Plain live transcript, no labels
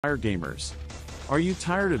Fire gamers. Are you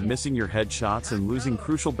tired of missing your headshots and losing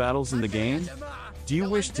crucial battles in the game? Do you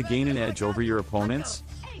wish to gain an edge over your opponents?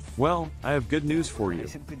 Well, I have good news for you.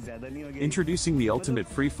 Introducing the ultimate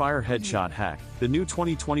free fire headshot hack, the new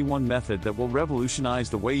 2021 method that will revolutionize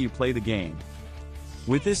the way you play the game.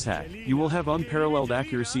 With this hack, you will have unparalleled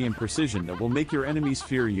accuracy and precision that will make your enemies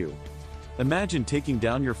fear you. Imagine taking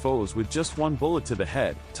down your foes with just one bullet to the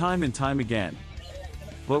head, time and time again.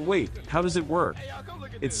 But wait, how does it work?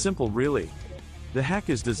 It's simple really. The hack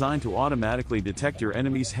is designed to automatically detect your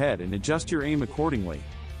enemy's head and adjust your aim accordingly.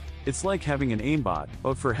 It's like having an aimbot,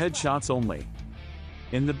 but for headshots only.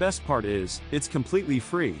 And the best part is, it's completely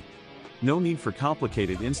free. No need for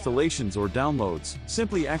complicated installations or downloads,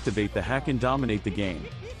 simply activate the hack and dominate the game.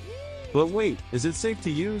 But wait, is it safe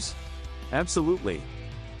to use? Absolutely.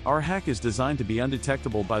 Our hack is designed to be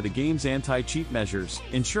undetectable by the game's anti-cheat measures,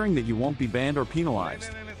 ensuring that you won't be banned or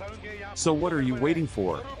penalized. So what are you waiting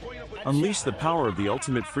for? Unleash the power of the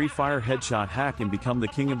ultimate free fire headshot hack and become the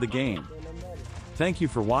king of the game. Thank you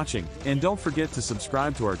for watching, and don't forget to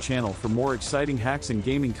subscribe to our channel for more exciting hacks and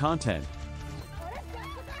gaming content.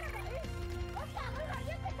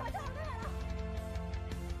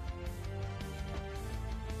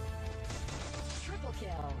 Triple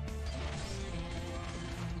kill.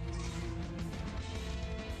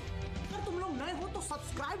 अगर तुम लोग नए हो तो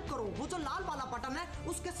subscribe करो, वो जो लाल वाला बटन है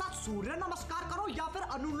उसके साथ सूर्य नमस्कार करो या फिर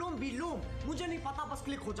अनुलोम विलोम, मुझे नहीं पता, बस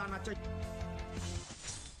क्लिक हो जाना चाहिए।